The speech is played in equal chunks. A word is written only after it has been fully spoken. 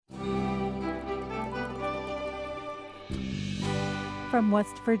from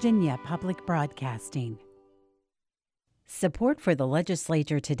West Virginia Public Broadcasting. Support for the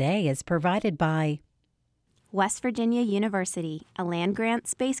legislature today is provided by West Virginia University, a land-grant,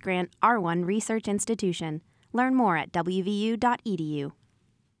 space grant, R1 research institution. Learn more at wvu.edu.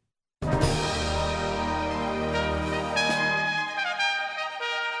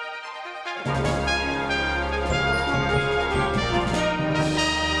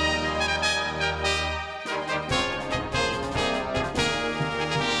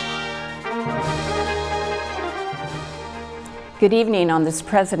 Good evening on this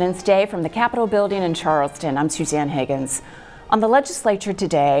President's Day from the Capitol Building in Charleston. I'm Suzanne Higgins. On the legislature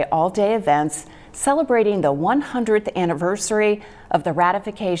today, all-day events celebrating the 100th anniversary of the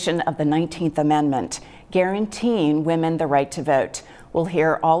ratification of the 19th Amendment, guaranteeing women the right to vote. We'll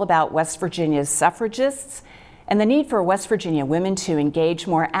hear all about West Virginia's suffragists and the need for West Virginia women to engage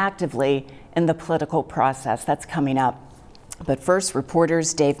more actively in the political process. That's coming up. But first,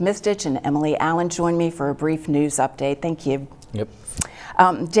 reporters Dave Mistich and Emily Allen join me for a brief news update. Thank you. Yep.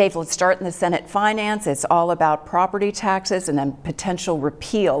 Dave, let's start in the Senate Finance. It's all about property taxes and then potential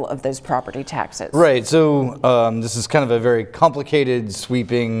repeal of those property taxes. Right. So this is kind of a very complicated,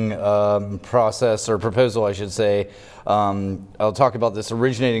 sweeping process or proposal, I should say. I'll talk about this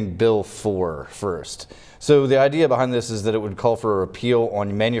originating Bill 4 first. So the idea behind this is that it would call for a repeal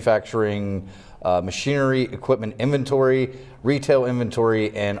on manufacturing machinery, equipment inventory, retail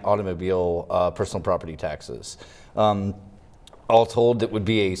inventory, and automobile personal property taxes. All told, it would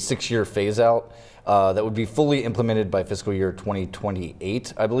be a 6-year phase out that would be fully implemented by fiscal year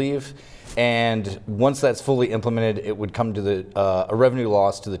 2028, I believe. And once that's fully implemented, it would come to a revenue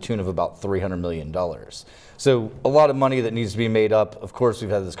loss to the tune of about $300 million. So a lot of money that needs to be made up. Of course, we've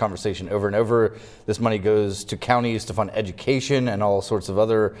had this conversation over and over. This money goes to counties to fund education and all sorts of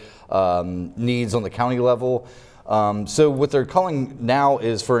other needs on the county level. So what they're calling now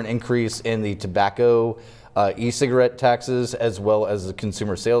is for an increase in the tobacco e-cigarette taxes as well as the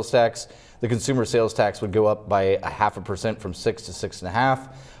consumer sales tax. The consumer sales tax would go up by 0.5% from 6 to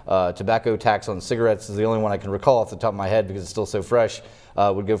 6.5. Tobacco tax on cigarettes is the only one I can recall off the top of my head because it's still so fresh.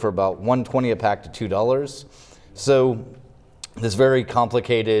 Would go for about $1.20 a pack to $2. So this very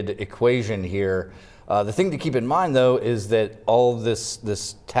complicated equation here. The thing to keep in mind, though, is that all of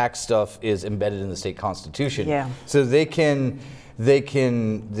this tax stuff is embedded in the state constitution. Yeah. So they can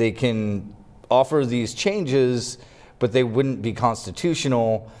offer these changes, but they wouldn't be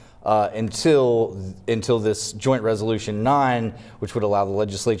constitutional until this Joint Resolution 9, which would allow the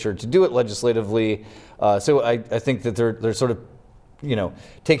legislature to do it legislatively. So I think that they're sort of,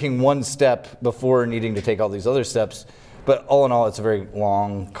 taking one step before needing to take all these other steps. But all in all, it's a very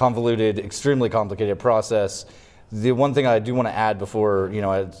long, convoluted, extremely complicated process. The one thing I do want to add before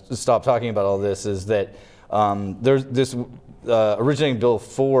I stop talking about all this is that there's this originating Bill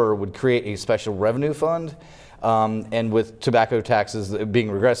 4 would create a special revenue fund. And with tobacco taxes being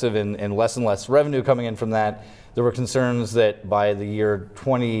regressive and less revenue coming in from that, there were concerns that by the year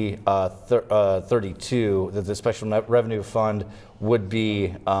 2032, that the special net revenue fund would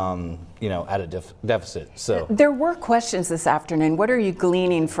be, at a deficit. So there were questions this afternoon. What are you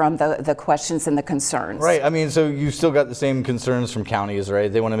gleaning from the questions and the concerns? Right. I mean, so you've still got the same concerns from counties,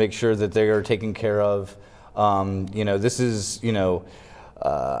 right? They want to make sure that they are taken care of. This is,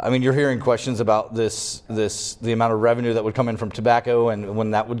 you're hearing questions about the amount of revenue that would come in from tobacco, and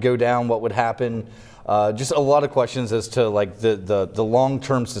when that would go down, what would happen? Just a lot of questions as to the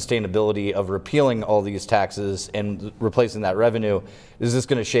long-term sustainability of repealing all these taxes and replacing that revenue. Is this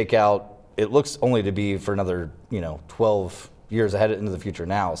going to shake out? It looks only to be for another, 12 years ahead into the future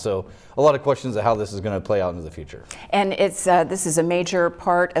now. So a lot of questions of how this is going to play out into the future. And it's this is a major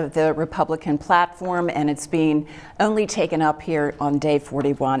part of the Republican platform, and it's being only taken up here on day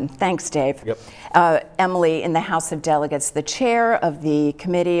 41. Thanks, Dave. Yep. Emily, in the House of Delegates, the chair of the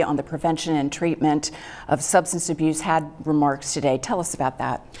Committee on the Prevention and Treatment of Substance Abuse had remarks today. Tell us about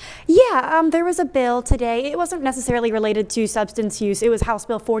that. Yeah, there was a bill today. It wasn't necessarily related to substance use. It was House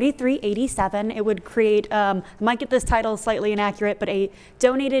Bill 4387. It would create, I might get this title slightly inaccurate, but a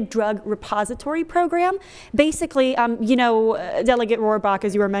donated drug repository program. Basically, Delegate Rohrbach,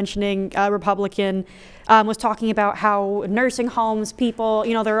 as you were mentioning, Republican, was talking about how nursing homes, people,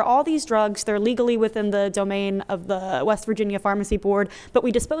 there are all these drugs, they're legally within the domain of the West Virginia Pharmacy Board, but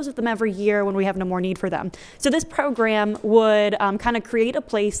we dispose of them every year when we have no more need for them. So this program would kind of create a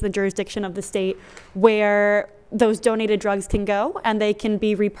place in the jurisdiction of the state where those donated drugs can go, and they can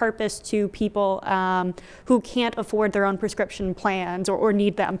be repurposed to people who can't afford their own prescription plans or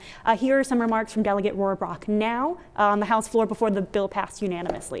need them. Here are some remarks from Delegate Rohrbach now on the House floor before the bill passed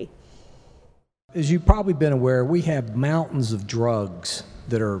unanimously. As you've probably been aware, we have mountains of drugs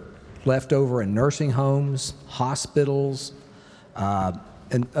that are left over in nursing homes, hospitals,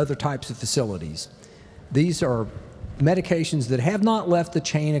 and other types of facilities. These are medications that have not left the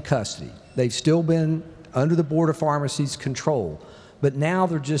chain of custody. They've still been under the Board of Pharmacy's control, but now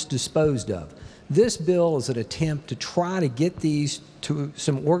they're just disposed of. This bill is an attempt to try to get these to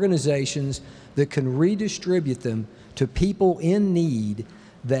some organizations that can redistribute them to people in need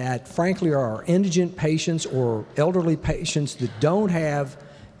that frankly are our indigent patients or elderly patients that don't have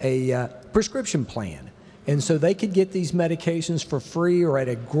a prescription plan. And so they could get these medications for free or at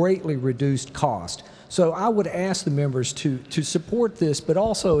a greatly reduced cost. So I would ask the members to support this, but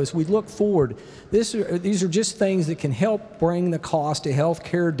also as we look forward, these are just things that can help bring the cost of health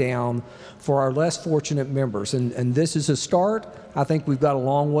care down for our less fortunate members. And this is a start. I think we've got a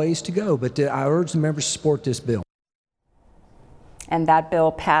long ways to go, but I urge the members to support this bill. And that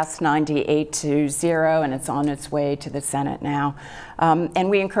bill passed 98-0, and it's on its way to the Senate now. And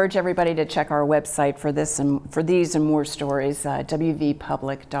we encourage everybody to check our website for this and for these and more stories,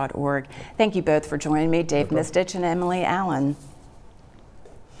 wvpublic.org. Thank you both for joining me, Dave Mistich and Emily Allen.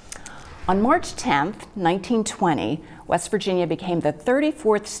 On March 10th, 1920, West Virginia became the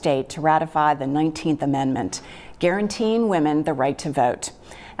 34th state to ratify the 19th Amendment, guaranteeing women the right to vote.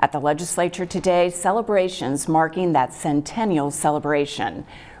 At the legislature today, celebrations marking that centennial celebration.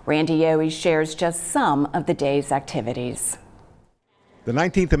 Randy Yohe shares just some of the day's activities. The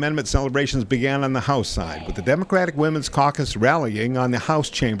 19th Amendment celebrations began on the House side, with the Democratic Women's Caucus rallying on the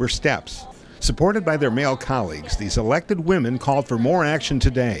House chamber steps. Supported by their male colleagues, these elected women called for more action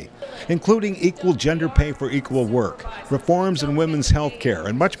today, including equal gender pay for equal work, reforms in women's health care,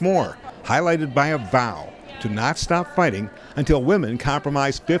 and much more, highlighted by a vow to not stop fighting until women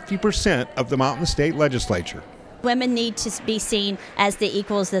comprise 50% of the Mountain State Legislature. Women need to be seen as the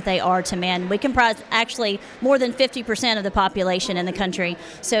equals that they are to men. We comprise actually more than 50% of the population in the country.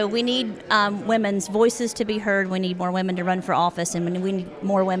 So we need women's voices to be heard. We need more women to run for office, and we need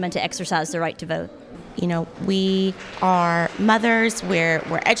more women to exercise the right to vote. You know, we are mothers, we're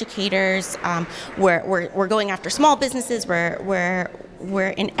educators, we're going after small businesses, we're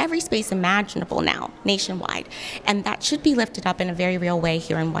in every space imaginable now, nationwide. And that should be lifted up in a very real way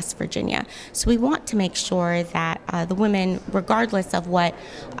here in West Virginia. So we want to make sure that the women, regardless of what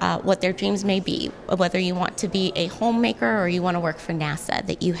their dreams may be, whether you want to be a homemaker or you want to work for NASA,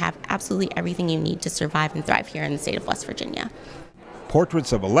 that you have absolutely everything you need to survive and thrive here in the state of West Virginia.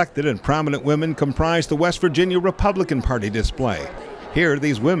 Portraits of elected and prominent women comprise the West Virginia Republican Party display. Here,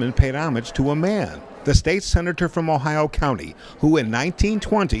 these women paid homage to a man, the state senator from Ohio County, who in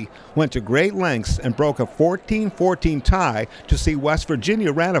 1920 went to great lengths and broke a 14-14 tie to see West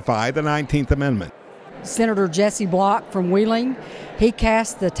Virginia ratify the 19th Amendment. Senator Jesse Block from Wheeling, he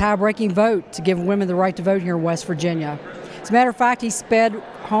cast the tie-breaking vote to give women the right to vote here in West Virginia. As a matter of fact, he sped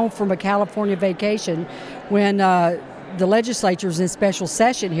home from a California vacation when the legislature was in special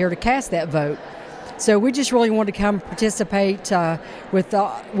session here to cast that vote. So we just really wanted to come participate with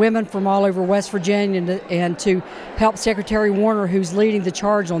women from all over West Virginia and to help Secretary Warner, who's leading the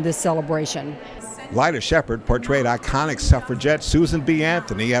charge on this celebration. Lyda Shepherd portrayed iconic suffragette Susan B.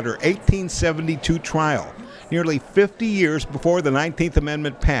 Anthony at her 1872 trial. Nearly 50 years before the 19th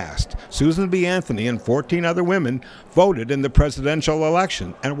Amendment passed, Susan B. Anthony and 14 other women voted in the presidential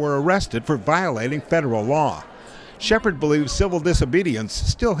election and were arrested for violating federal law. Shepherd believes civil disobedience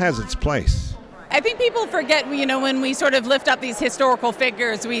still has its place. I think people forget, when we sort of lift up these historical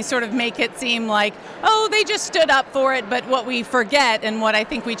figures, we sort of make it seem like, oh, they just stood up for it. But what we forget, and what I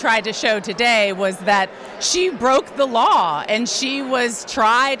think we tried to show today, was that she broke the law and she was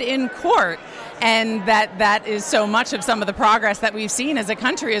tried in court. And that is so much of some of the progress that we've seen as a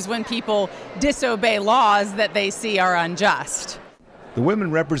country, is when people disobey laws that they see are unjust. The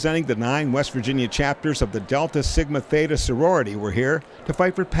women representing the 9 West Virginia chapters of the Delta Sigma Theta sorority were here to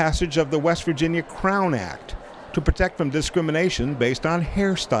fight for passage of the West Virginia Crown Act to protect from discrimination based on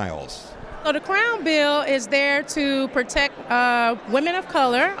hairstyles. So the Crown Bill is there to protect women of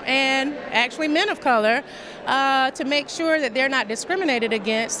color and actually men of color to make sure that they're not discriminated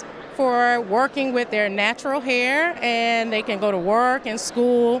against for working with their natural hair, and they can go to work and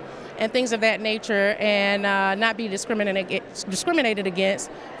school and things of that nature, and not be discriminated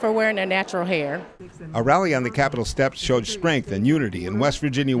against for wearing their natural hair. A rally on the Capitol steps showed strength and unity in West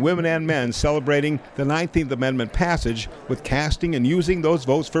Virginia women and men celebrating the 19th Amendment passage with casting and using those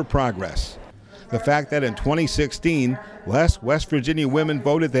votes for progress. The fact that in 2016, less West Virginia women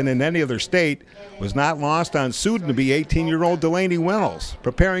voted than in any other state was not lost on soon-to-be 18-year-old Delaney Reynolds,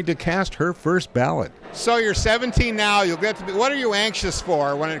 preparing to cast her first ballot. So you're 17 now. You'll get to be. What are you anxious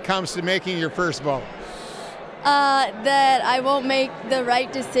for when it comes to making your first vote? That I won't make the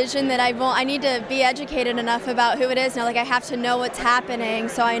right decision. I need to be educated enough about who it is. Like I have to know what's happening,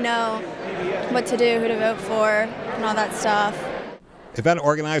 so I know what to do, who to vote for, and all that stuff. Event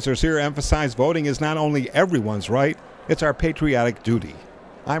organizers here emphasize voting is not only everyone's right, it's our patriotic duty.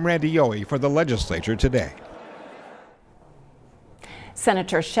 I'm Randy Yohe for the Legislature Today.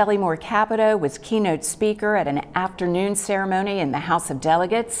 Senator Shelley Moore Capito was keynote speaker at an afternoon ceremony in the House of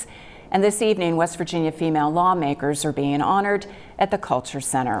Delegates. And this evening, West Virginia female lawmakers are being honored at the Culture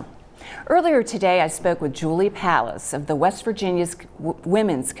Center. Earlier today, I spoke with Julie Pallas of the West Virginia's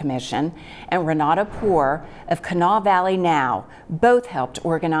Women's Commission and Renata Poore of Kanawha Valley Now. Both helped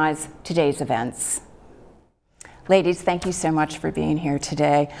organize today's events. Ladies, thank you so much for being here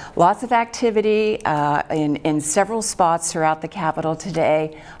today. Lots of activity in several spots throughout the Capitol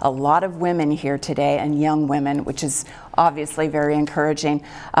today. A lot of women here today and young women, which is obviously very encouraging.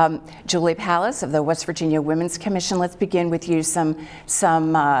 Julie Pallas of the West Virginia Women's Commission, let's begin with you. Some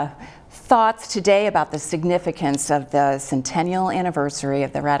thoughts today about the significance of the centennial anniversary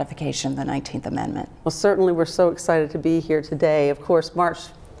of the ratification of the 19th Amendment. Well, certainly we're so excited to be here today. Of course, March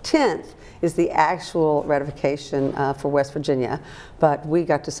 10th is the actual ratification for West Virginia, but we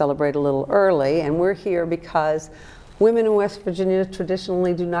got to celebrate a little early, and we're here because women in West Virginia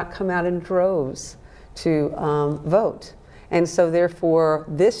traditionally do not come out in droves to vote. And so therefore,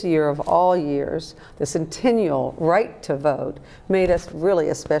 this year of all years, the centennial right to vote made us really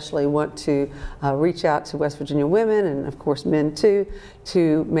especially want to reach out to West Virginia women, and of course men too,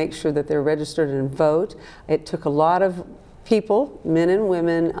 to make sure that they're registered and vote. It took a lot of people, men and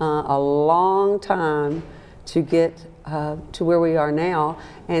women, a long time to get to where we are now,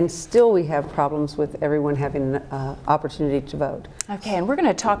 and still we have problems with everyone having an opportunity to vote. Okay, and we're going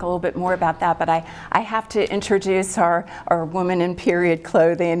to talk a little bit more about that, but I have to introduce our woman in period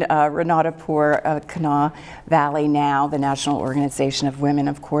clothing, Renata Poore of Kanawha Valley Now, the National Organization of Women,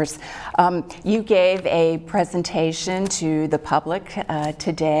 of course. You gave a presentation to the public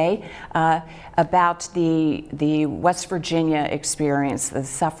today about the West Virginia experience, the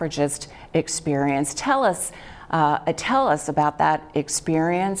suffragist experience. Tell us about that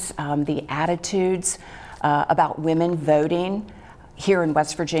experience, the attitudes about women voting here in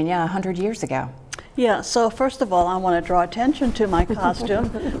West Virginia 100 years ago. Yeah, so first of all, I want to draw attention to my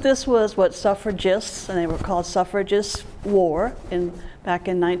costume. This was what suffragists, and they were called suffragists, wore back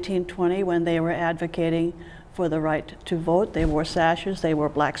in 1920 when they were advocating for the right to vote. They wore sashes, they wore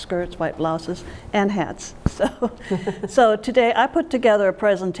black skirts, white blouses, and hats. So today I put together a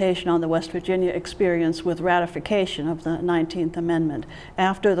presentation on the West Virginia experience with ratification of the 19th Amendment.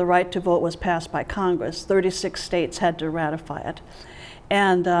 After the right to vote was passed by Congress, 36 states had to ratify it.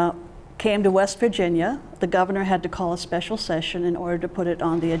 And came to West Virginia. The governor had to call a special session in order to put it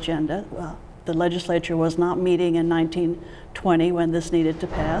on the agenda. The legislature was not meeting in 1920 when this needed to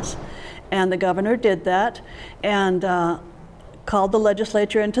pass. And the governor did that and called the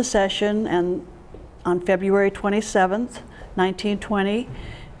legislature into session and on February 27th, 1920,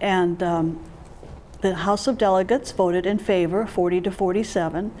 and the House of Delegates voted in favor, 40 to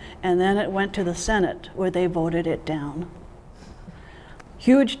 47, and then it went to the Senate where they voted it down.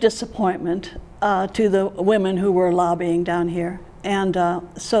 Huge disappointment to the women who were lobbying down here. And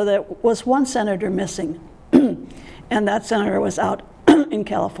so there was one senator missing, and that senator was out in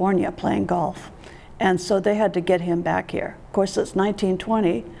California playing golf. And so they had to get him back here. Of course, it's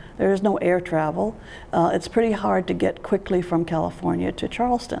 1920. There is no air travel. It's pretty hard to get quickly from California to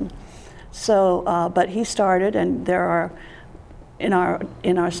Charleston. So, but he started, and there are, in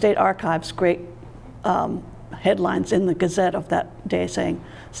our state archives, great headlines in the Gazette of that day saying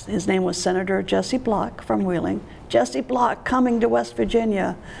his name was Senator Jesse Block from Wheeling. Jesse Block coming to West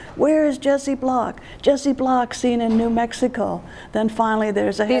Virginia. Where is Jesse Block? Jesse Block seen in New Mexico. Then finally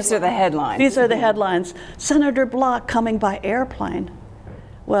there's a These are the headlines. These are the headlines. Senator Block coming by airplane.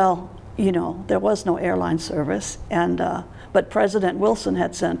 Well, you know, there was no airline service, and but President Wilson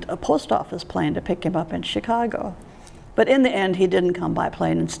had sent a post office plane to pick him up in Chicago. But in the end, he didn't come by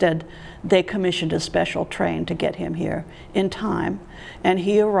plane. Instead, they commissioned a special train to get him here in time. And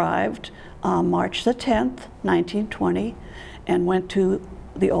he arrived March the 10th, 1920, and went to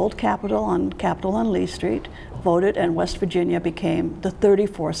the old Capitol on Lee Street, voted, and West Virginia became the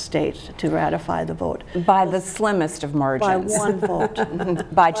 34th state to ratify the vote. By the slimmest of margins. By one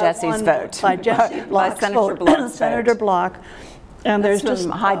vote. By Jesse's vote. By Jesse Block's vote. Senator Block. And there's just just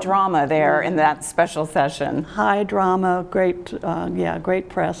high drama there in that special session. High drama, great, great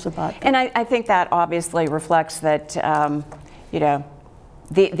press about that. And I think that obviously reflects that,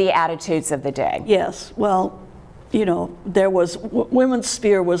 the attitudes of the day. Yes, well, there was, women's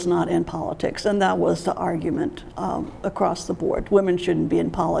sphere was not in politics, and that was the argument across the board. Women shouldn't be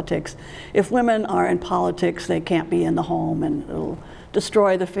in politics. If women are in politics, they can't be in the home, and it'll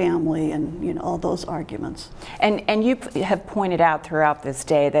destroy the family, and all those arguments. And you have pointed out throughout this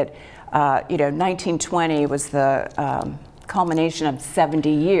day that 1920 was the culmination of 70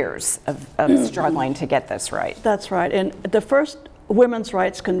 years of struggling to get this right. That's right, and the first Women's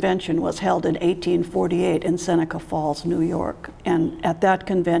Rights Convention was held in 1848 in Seneca Falls, New York, and at that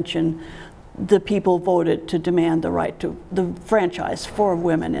convention the people voted to demand the right to the franchise for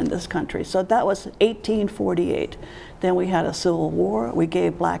women in this country. So that was 1848. Then we had a civil war. We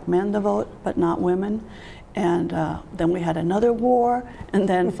gave black men the vote, but not women. And then we had another war, and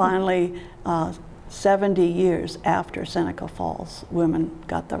then finally 70 years after Seneca Falls, women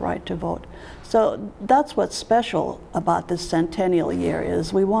got the right to vote. So that's what's special about this centennial year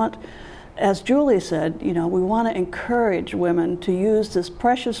is we want, as Julie said, we want to encourage women to use this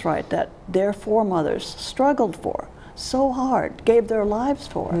precious right that their foremothers struggled for so hard, gave their lives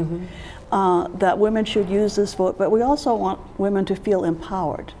for, that women should use this vote. But we also want women to feel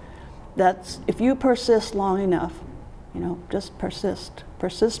empowered. That's, if you persist long enough, just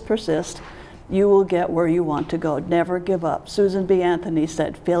persist, you will get where you want to go. Never give up. Susan B. Anthony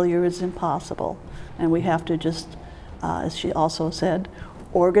said, failure is impossible. And we have to just, as she also said,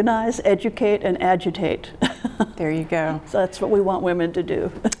 organize, educate, and agitate. There you go. So that's what we want women to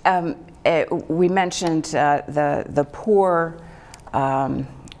do. We mentioned the poor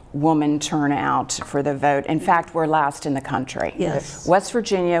woman turnout for the vote. In fact, we're last in the country. Yes. West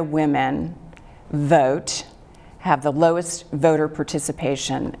Virginia women vote, have the lowest voter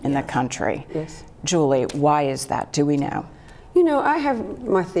participation in the country. Yes. Julie, why is that? Do we know? I have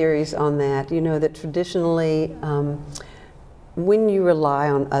my theories on that. That traditionally, when you rely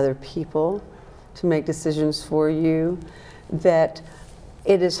on other people to make decisions for you, that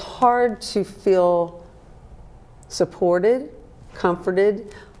it is hard to feel supported,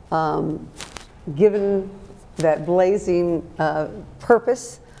 comforted, given that blazing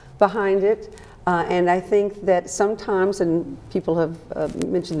purpose behind it. And I think that sometimes, and people have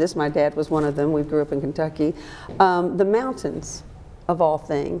mentioned this, my dad was one of them, we grew up in Kentucky, the mountains of all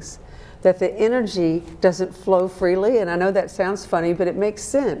things, that the energy doesn't flow freely. And I know that sounds funny, but it makes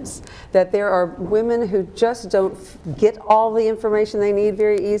sense that there are women who just don't get all the information they need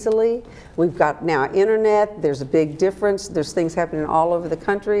very easily. We've got now internet, there's a big difference. There's things happening all over the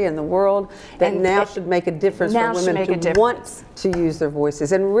country and the world that now should make a difference for women to want to use their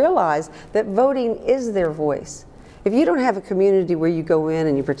voices and realize that voting is their voice. If you don't have a community where you go in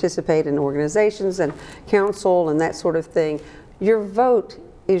and you participate in organizations and council and that sort of thing, your vote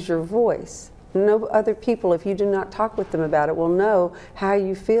is your voice. No other people, if you do not talk with them about it, will know how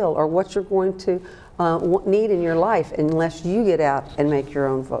you feel or what you're going to need in your life unless you get out and make your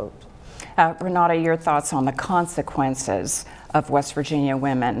own vote. Renata, your thoughts on the consequences of West Virginia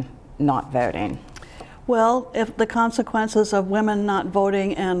women not voting? Well, if the consequences of women not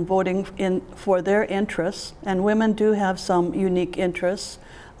voting and voting for their interests, and women do have some unique interests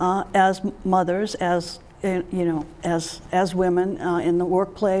as mothers, as as women in the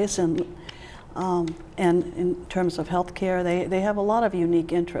workplace and in terms of health care, they have a lot of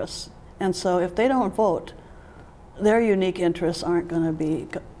unique interests. And so if they don't vote, their unique interests aren't going to be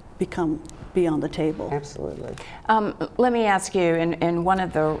on the table. Absolutely. Let me ask you, in one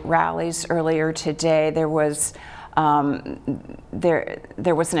of the rallies earlier today, there was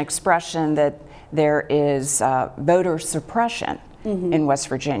there was an expression that there is voter suppression in West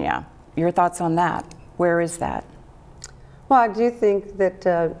Virginia. Your thoughts on that? Where is that? Well, I do think that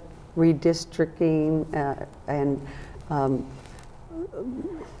redistricting and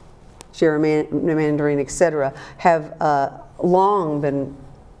gerrymandering, et cetera, have long been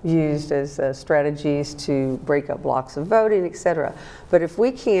used as strategies to break up blocks of voting, et cetera. But if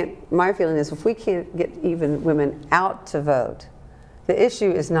we can't, my feeling is if we can't get even women out to vote, the issue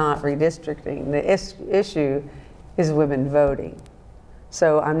is not redistricting. The issue is women voting.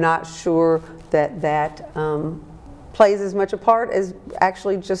 So I'm not sure that plays as much a part as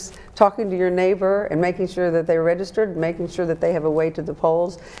actually just talking to your neighbor and making sure that they're registered, making sure that they have a way to the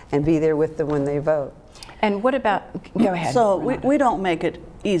polls and be there with them when they vote. And what about, go ahead. So we don't make it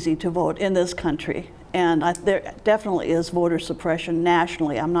easy to vote in this country. And there definitely is voter suppression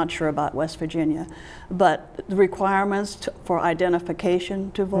nationally. I'm not sure about West Virginia. But the requirements for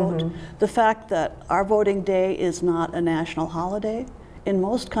identification to vote, the fact that our voting day is not a national holiday. In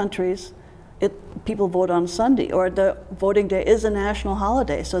most countries, people vote on Sunday, or the voting day is a national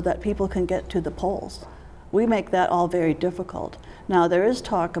holiday so that people can get to the polls. We make that all very difficult. Now, there is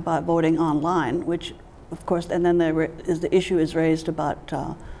talk about voting online, which, of course, and then the issue is raised about,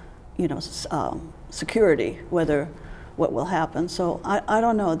 security, what will happen. So I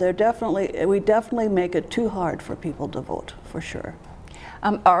don't know. We definitely make it too hard for people to vote, for sure.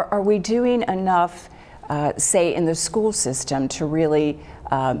 Are we doing enough, say, in the school system to really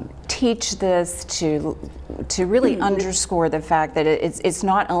teach this, to really underscore the fact that it's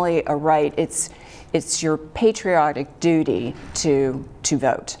not only a right, it's your patriotic duty to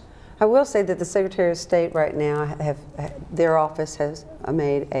vote? I will say that the Secretary of State right now, their office has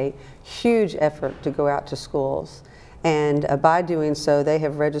made a huge effort to go out to schools. And by doing so, they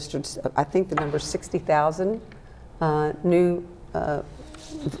have registered, I think the number is 60,000 new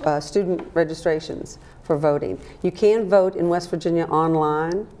student registrations for voting. You can vote in West Virginia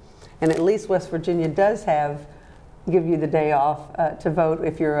online, and at least West Virginia does give you the day off to vote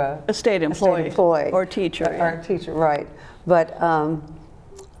if you're a state employee or teacher. Or a teacher, right. But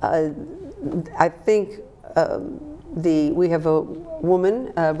I think we have a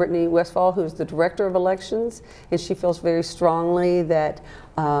woman, Brittany Westfall, who's the director of elections, and she feels very strongly that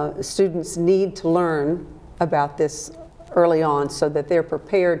students need to learn about this early on so that they're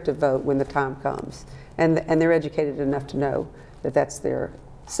prepared to vote when the time comes. And they're educated enough to know that that's their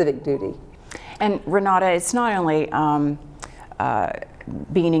civic duty. And Renata, it's not only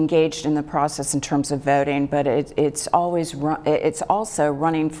being engaged in the process in terms of voting, but it's also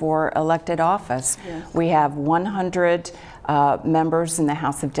running for elected office. Yes. We have 100 members in the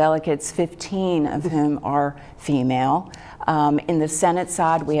House of Delegates, 15 of whom are female. In the Senate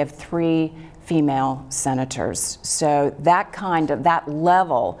side, we have 3 female senators. So that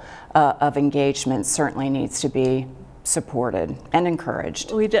level of engagement certainly needs to be supported and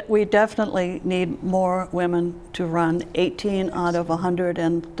encouraged. We definitely need more women to run. 18 out of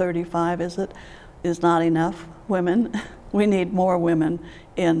 135 is not enough women. We need more women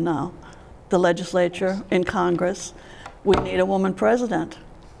in the legislature, in Congress. We need a woman president.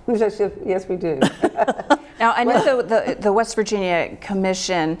 Yes, we do. Now, I know the West Virginia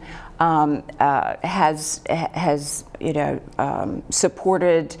Commission has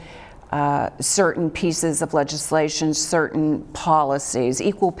supported certain pieces of legislation, certain policies.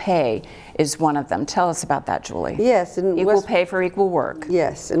 Equal pay is one of them. Tell us about that, Julie. Yes. Equal pay for equal work.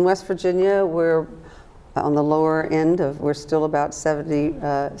 Yes. In West Virginia, we're on the lower end we're still about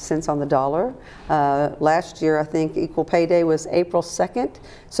 70 cents on the dollar. Last year, I think Equal Pay Day was April 2nd.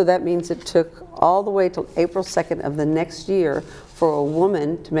 So that means it took all the way till April 2nd of the next year for a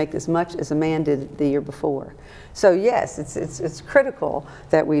woman to make as much as a man did the year before. So yes, it's critical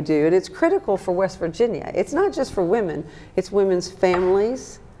that we do, and it's critical for West Virginia. It's not just for women, it's women's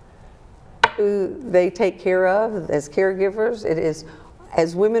families who they take care of as caregivers. It is,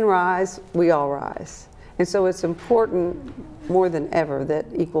 as women rise, we all rise. And so it's important more than ever that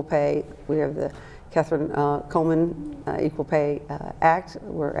equal pay, we have the Catherine Coleman Equal Pay Act,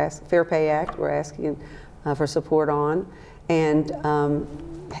 Fair Pay Act, we're asking for support on, and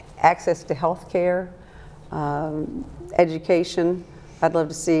access to health care, education. I'd love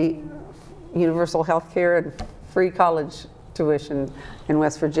to see universal health care and free college tuition in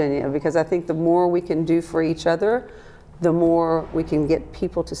West Virginia, because I think the more we can do for each other, the more we can get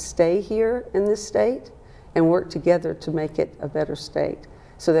people to stay here in this state and work together to make it a better state,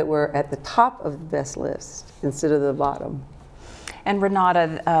 so that we're at the top of the best list instead of the bottom. And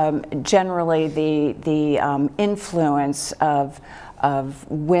Renata, generally the influence of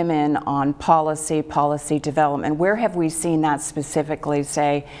women on policy development, where have we seen that specifically,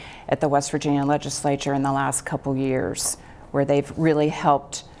 say, at the West Virginia legislature in the last couple years, where they've really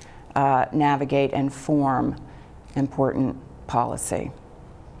helped navigate and form important policy?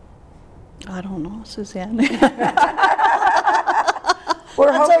 I don't know, Suzanne.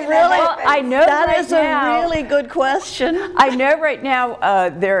 We're hoping that is a really good question. I know right now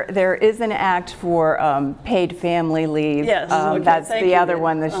there is an act for paid family leave. Yes, that's the other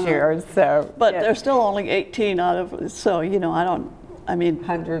one this year. So, but there's still only 18 out of, so I don't. I mean,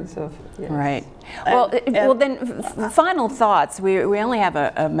 hundreds of. Yes. Right. Well, then, final thoughts. We only have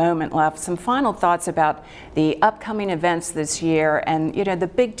a moment left. Some final thoughts about the upcoming events this year, and the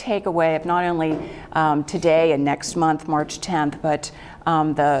big takeaway of not only today and next month, March 10th, but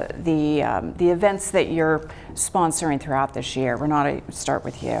the events that you're sponsoring throughout this year. Renata, start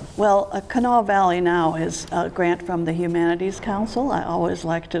with you. Well, Kanawha Valley Now is a grant from the Humanities Council. I always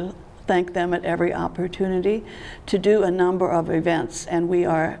like to thank them at every opportunity to do a number of events, and we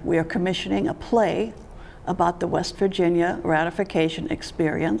are commissioning a play about the West Virginia ratification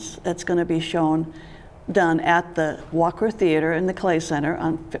experience that's going to be done at the Walker Theater in the Clay Center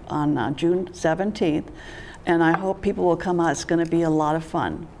on June 17th, and I hope people will come out. It's going to be a lot of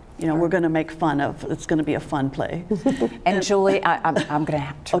fun. We're going to make fun of. It's going to be a fun play. And Julie, I'm going to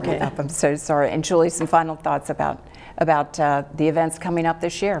have to wrap up. I'm so sorry. And Julie, some final thoughts about the events coming up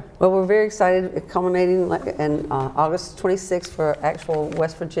this year. Well, we're very excited, culminating in August 26th for actual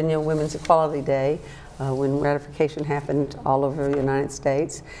West Virginia Women's Equality Day, when ratification happened all over the United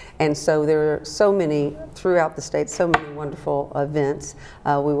States. And so there are so many throughout the state, so many wonderful events.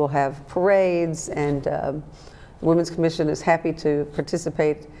 We will have parades, and the Women's Commission is happy to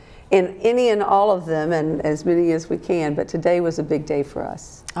participate in any and all of them, and as many as we can, but today was a big day for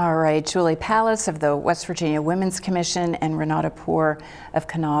us. All right, Julie Pallas of the West Virginia Women's Commission and Renata Poor of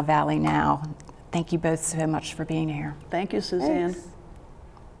Kanawha Valley Now. Thank you both so much for being here. Thank you, Suzanne. Thanks.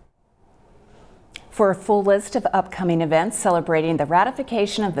 For a full list of upcoming events celebrating the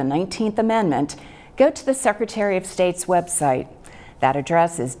ratification of the 19th Amendment, go to the Secretary of State's website. That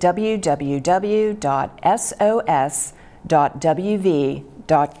address is www.sos.wv.gov.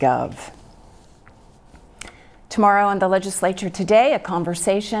 Tomorrow on the Legislature Today, a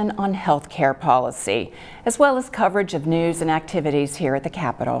conversation on health care policy, as well as coverage of news and activities here at the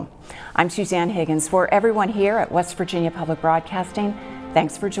Capitol. I'm Suzanne Higgins. For everyone here at West Virginia Public Broadcasting,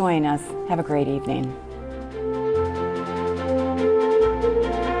 thanks for joining us. Have a great evening.